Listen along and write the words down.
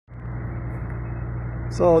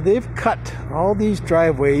So they've cut all these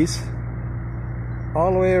driveways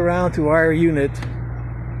all the way around to our unit,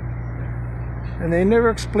 and they never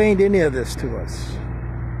explained any of this to us.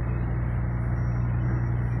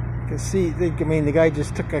 You can see, the guy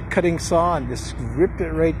just took a cutting saw and just ripped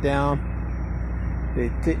it right down. They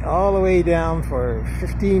did all the way down for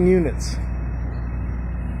 15 units.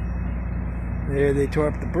 There they tore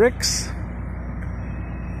up the bricks.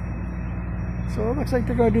 So it looks like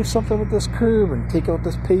they're going to do something with this curb and take out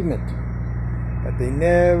this pavement. But they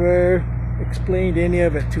never explained any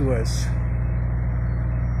of it to us.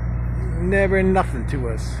 Never nothing to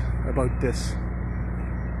us about this.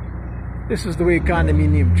 This is the way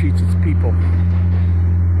condominium treats its people.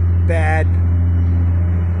 Bad.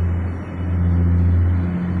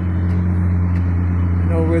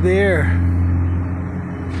 And over there,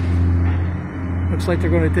 looks like they're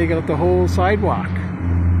going to take out the whole sidewalk.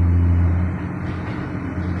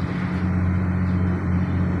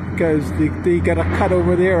 Because they got a cut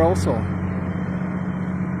over there also.